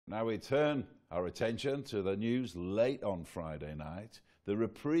Now we turn our attention to the news late on Friday night, the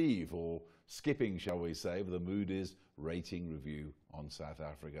reprieve, or skipping, shall we say, of the Moody's rating review on South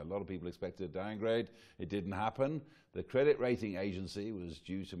Africa. A lot of people expected a downgrade. It didn't happen. The credit rating agency was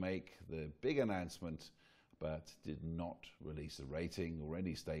due to make the big announcement, but did not release a rating or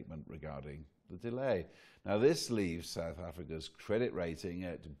any statement regarding the delay. Now this leaves South Africa's credit rating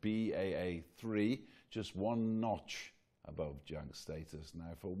at Baa3, just one notch above junk status.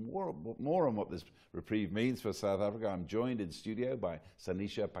 Now for more on what this reprieve means for South Africa, I'm joined in studio by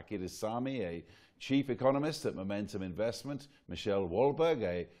Sanisha Pakirisamy, a chief economist at Momentum Investment, Michelle Wahlberg,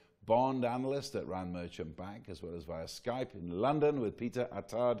 a bond analyst at Rand Merchant Bank, as well as via Skype in London with Peter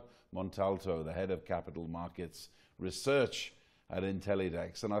Attard Montalto, the head of capital markets research at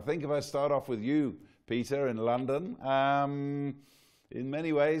Intellidex. And I think if I start off with you, Peter, in London, in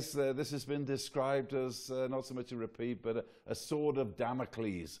many ways, this has been described as not so much a reprieve, but a sword of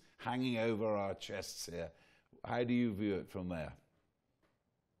Damocles hanging over our chests here. How do you view it from there?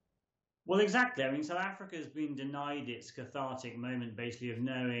 Well, exactly. I mean, South Africa has been denied its cathartic moment, basically, of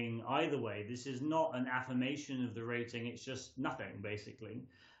knowing either way. This is not an affirmation of the rating. It's just nothing, basically.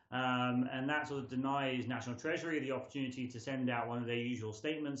 And that sort of denies National Treasury the opportunity to send out one of their usual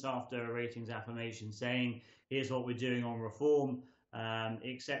statements after a ratings affirmation saying, here's what we're doing on reform,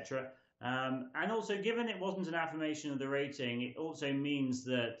 etc. And also, given it wasn't an affirmation of the rating, it also means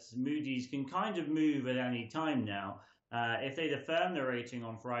that Moody's can kind of move at any time now. If they'd affirmed the rating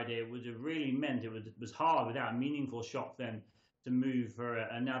on Friday, it would have really meant it was hard without a meaningful shock then to move for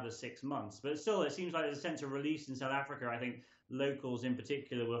another 6 months. But still, it seems like there's a sense of release in South Africa. I think locals in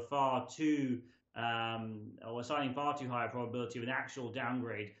particular were far too, or were citing far too high a probability of an actual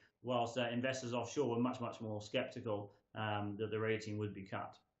downgrade, whilst investors offshore were much, much more skeptical that the rating would be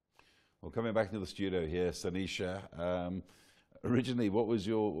cut. Well, coming back into the studio here, Sanisha, originally, what was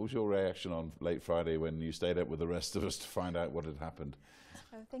your reaction on late Friday when you stayed up with the rest of us to find out what had happened?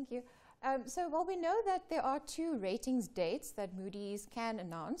 Thank you. Well, we know that there are two ratings dates that Moody's can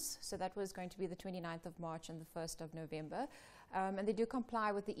announce. So that was going to be the 29th of March and the 1st of November. And they do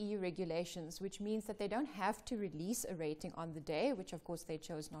comply with the EU regulations, which means that they don't have to release a rating on the day, which of course they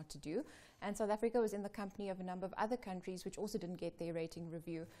chose not to do. And South Africa was in the company of a number of other countries which also didn't get their rating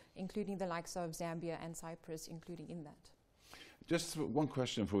review, including the likes of Zambia and Cyprus, including in that. Just one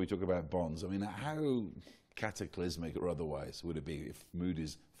question before we talk about bonds. I mean, how cataclysmic or otherwise would it be if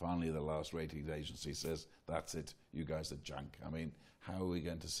Moody's, finally the last ratings agency, says, that's it, you guys are junk? I mean, how are we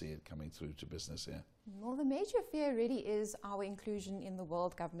going to see it coming through to business here? Well, the major fear really is our inclusion in the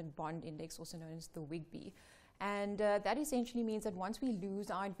World Government Bond Index, also known as the WGBI. And that essentially means that once we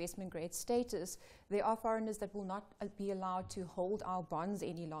lose our investment grade status, there are foreigners that will not be allowed to hold our bonds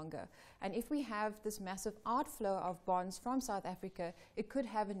any longer. And if we have this massive outflow of bonds from South Africa, it could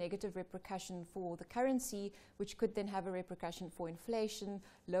have a negative repercussion for the currency, which could then have a repercussion for inflation,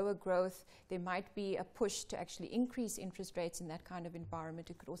 lower growth. There might be a push to actually increase interest rates in that kind of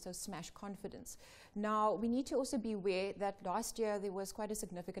environment. It could also smash confidence. Now, we need to also be aware that last year there was quite a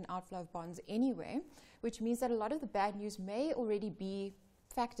significant outflow of bonds anyway, which means that a lot of the bad news may already be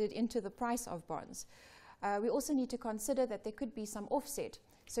factored into the price of bonds. We also need to consider that there could be some offset.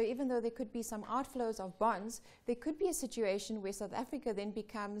 So even though there could be some outflows of bonds, there could be a situation where South Africa then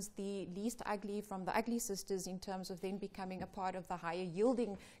becomes the least ugly from the ugly sisters in terms of then becoming a part of the higher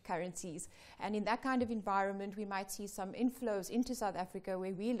yielding currencies. And in that kind of environment, we might see some inflows into South Africa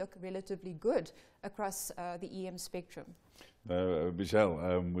where we look relatively good across the EM spectrum.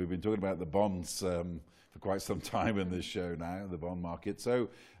 Michelle, we've been talking about the bonds for quite some time in this show now, the bond market. So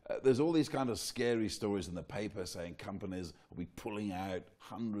there's all these kind of scary stories in the paper saying companies will be pulling out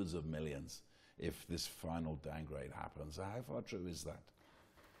hundreds of millions if this final downgrade happens. So how far true is that?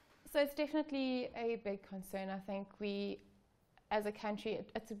 So it's definitely a big concern. I think we, as a country,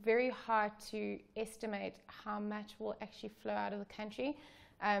 it's very hard to estimate how much will actually flow out of the country.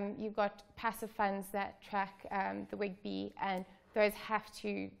 You've got passive funds that track the WGBI, and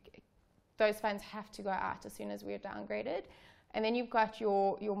those funds have to go out as soon as we're downgraded. And then you've got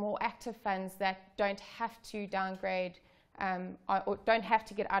your more active funds that don't have to downgrade or don't have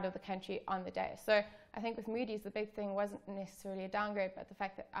to get out of the country on the day. So I think with Moody's, the big thing wasn't necessarily a downgrade, but the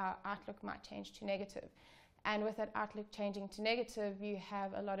fact that our outlook might change to negative. And with that outlook changing to negative, you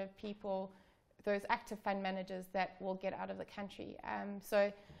have a lot of people, those active fund managers, that will get out of the country.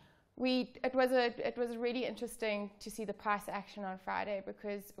 So it was really interesting to see the price action on Friday,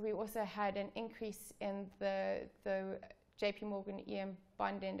 because we also had an increase in the JP Morgan EM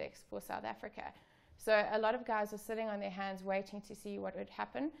bond index for South Africa. So a lot of guys were sitting on their hands waiting to see what would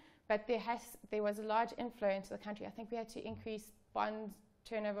happen, but there was a large inflow into the country. I think we had to increase bonds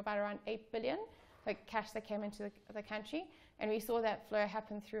turnover about around 8 billion, like cash that came into the country. And we saw that flow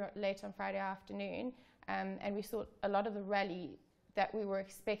happen through late on Friday afternoon. And we saw a lot of the rally that we were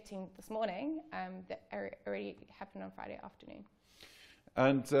expecting this morning that already happened on Friday afternoon.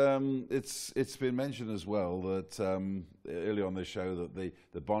 And it's been mentioned as well that early on the show that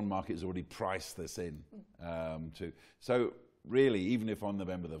the bond market has already priced this in. So really, even if on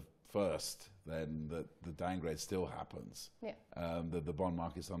November the 1st, then the downgrade still happens, the bond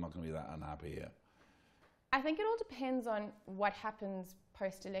markets are not going to be that unhappy here. I think it all depends on what happens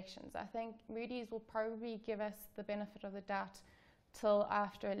post-elections. I think Moody's will probably give us the benefit of the doubt till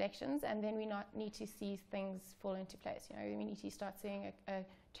after elections, and then we need to see things fall into place. You know, we need to start seeing a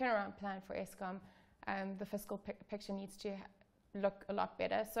turnaround plan for Eskom. The fiscal picture needs to look a lot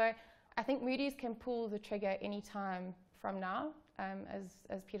better. So I think Moody's can pull the trigger any time from now.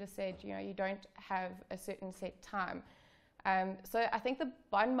 As Peter said, you know, you don't have a certain set time. So I think the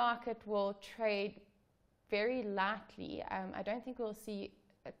bond market will trade very lightly. I don't think we'll see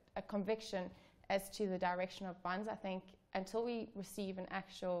a conviction as to the direction of bonds. I think until we receive an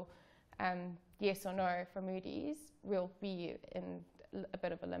actual yes or no from Moody's, we'll be in a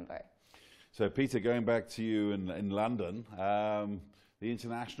bit of a limbo. So Peter, going back to you in London, the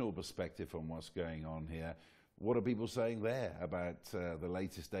international perspective from what's going on here, what are people saying there about the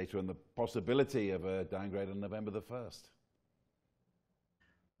latest data and the possibility of a downgrade on November the 1st?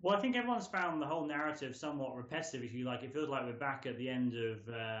 Well, I think everyone's found the whole narrative somewhat repetitive, if you like. It feels like we're back at the end of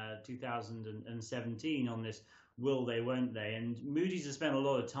 2017 on this will they, won't they? And Moody's has spent a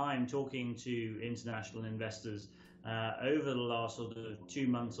lot of time talking to international investors over the last sort of 2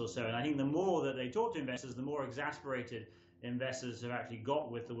 months or so. And I think the more that they talk to investors, the more exasperated investors have actually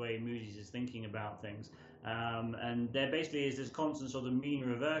got with the way Moody's is thinking about things. And there basically is this constant sort of mean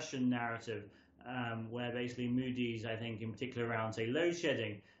reversion narrative where basically Moody's, I think in particular around, say, load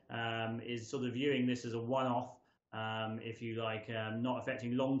shedding, is sort of viewing this as a one-off, if you like, not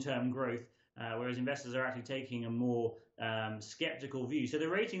affecting long-term growth, whereas investors are actually taking a more skeptical view. So the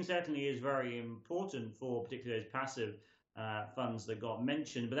rating certainly is very important for particularly those passive funds that got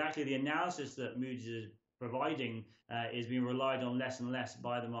mentioned, but actually the analysis that Moody's is providing is being relied on less and less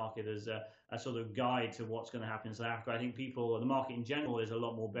by the market as a sort of guide to what's going to happen in South Africa. I think the market in general is a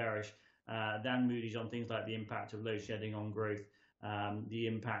lot more bearish than Moody's on things like the impact of load shedding on growth, the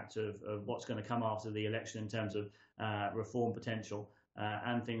impact of what's going to come after the election in terms of reform potential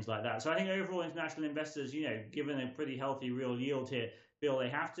and things like that. So I think overall international investors, you know, given a pretty healthy real yield here, feel they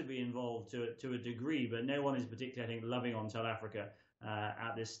have to be involved to a degree, but no one is particularly, I think, loving on South Africa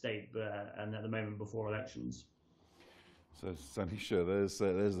at this state and at the moment before elections. So, Sanisha,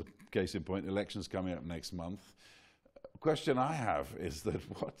 there's a case in point. Elections coming up next month. Question I have is that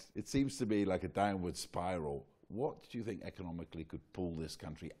it seems to be like a downward spiral. What do you think economically could pull this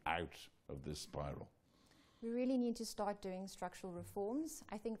country out of this spiral? We really need to start doing structural reforms.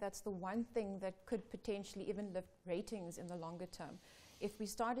 I think that's the one thing that could potentially even lift ratings in the longer term. If we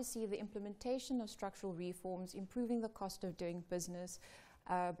start to see the implementation of structural reforms, improving the cost of doing business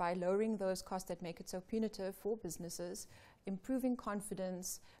by lowering those costs that make it so punitive for businesses, improving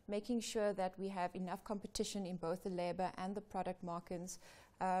confidence, making sure that we have enough competition in both the labor and the product markets.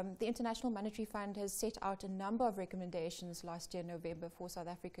 The International Monetary Fund has set out a number of recommendations last year in November for South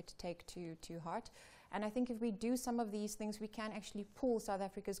Africa to take to heart. And I think if we do some of these things, we can actually pull South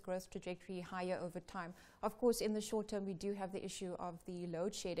Africa's growth trajectory higher over time. Of course, in the short term, we do have the issue of the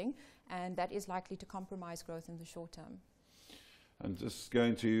load shedding, and that is likely to compromise growth in the short term. And just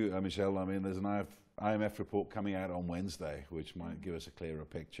going to Michelle, I mean, there's an IMF report coming out on Wednesday, which might give us a clearer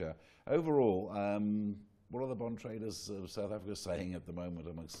picture. Overall, what are the bond traders of South Africa saying at the moment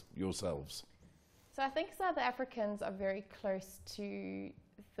amongst yourselves? So I think South Africans are very close to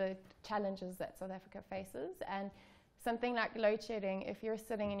the challenges that South Africa faces, and something like load shedding, if you're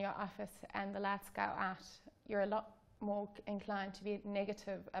sitting in your office and the lights go out, you're a lot more inclined to be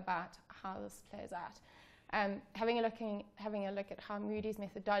negative about how this plays out. Having a look at how Moody's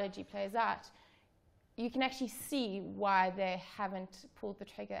methodology plays out, you can actually see why they haven't pulled the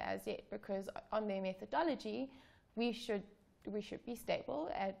trigger as yet, because on their methodology, we should be stable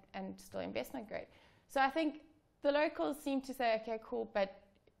and still investment grade. So I think the locals seem to say, okay, cool, but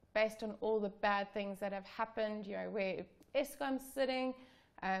based on all the bad things that have happened, you know, where Eskom's sitting,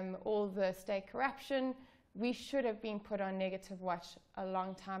 all the state corruption, we should have been put on negative watch a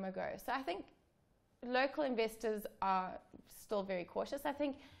long time ago. So I think local investors are still very cautious. I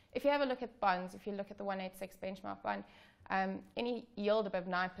think if you have a look at bonds, if you look at the 186 benchmark bond, any yield above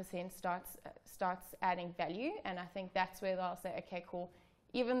 9% starts adding value, and I think that's where they'll say, okay, cool,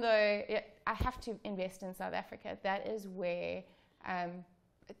 even though I have to invest in South Africa, that is where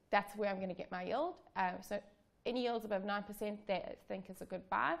that's where I'm going to get my yield. So any yields above 9%, they I think is a good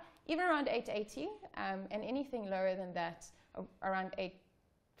buy. Even around 880, and anything lower than that, around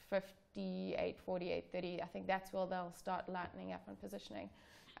 850, 840, 830, I think that's where they'll start lightening up on positioning.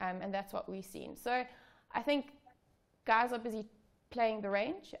 And that's what we've seen. So I think guys are busy playing the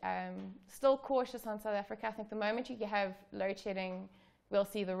range. Still cautious on South Africa. I think the moment you have load shedding, we'll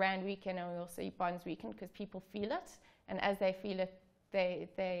see the rand weaken and we'll see bonds weaken because people feel it. And as they feel it,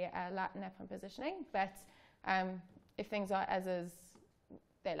 they lighten up on positioning. But if things are as is,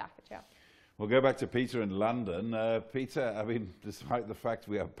 they like it, yeah. We'll go back to Peter in London. Peter, I mean, despite the fact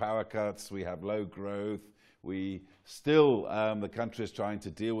we have power cuts, we have low growth, we still, the country is trying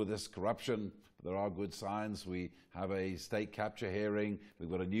to deal with this corruption. There are good signs. We have a state capture hearing.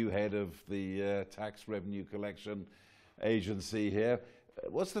 We've got a new head of the tax revenue collection agency here.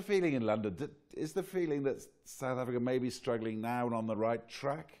 What's the feeling in London? Is the feeling that South Africa may be struggling now and on the right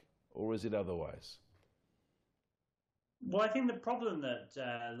track, or is it otherwise? Well, I think the problem that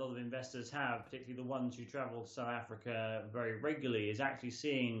a lot of investors have, particularly the ones who travel to South Africa very regularly, is actually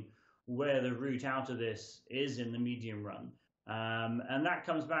seeing where the route out of this is in the medium run. And that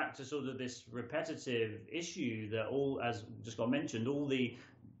comes back to sort of this repetitive issue that all, as just got mentioned, all the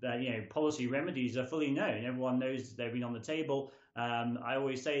policy remedies are fully known. Everyone knows they've been on the table. I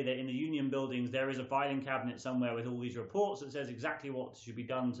always say that in the union buildings, there is a filing cabinet somewhere with all these reports that says exactly what should be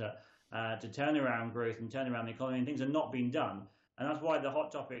done to turn around growth and turn around the economy, and things are not being done. And that's why the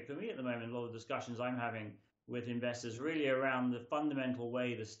hot topic for me at the moment, a lot of discussions I'm having with investors really around the fundamental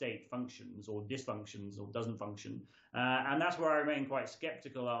way the state functions or dysfunctions or doesn't function. And that's where I remain quite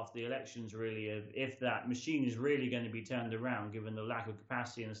skeptical after the elections, really, of if that machine is really going to be turned around, given the lack of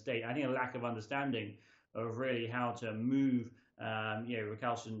capacity in the state. I think a lack of understanding of really how to move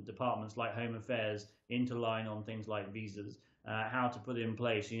recalcitrant departments like Home Affairs into line on things like visas, how to put in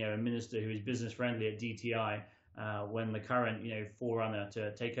place, a minister who is business friendly at DTI, when the current, forerunner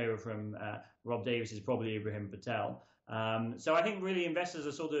to take over from Rob Davis is probably Ibrahim Patel. So I think really investors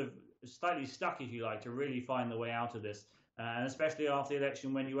are sort of slightly stuck, if you like, to really find the way out of this. And especially after the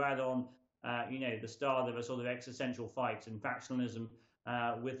election, when you add on, the start of a sort of existential fight and factionalism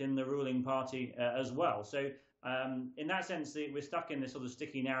within the ruling party as well. So in that sense, we're stuck in this sort of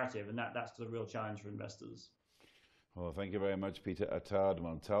sticky narrative, and that's the real challenge for investors. Well, thank you very much, Peter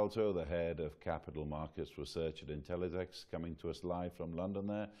Attard-Montalto, the head of Capital Markets Research at Intellidex, coming to us live from London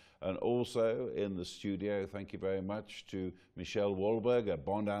there. And also in the studio, thank you very much to Michelle Wahlberg, a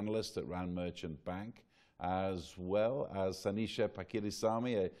bond analyst at Rand Merchant Bank, as well as Sanisha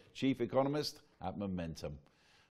Pakirisamy, a chief economist at Momentum.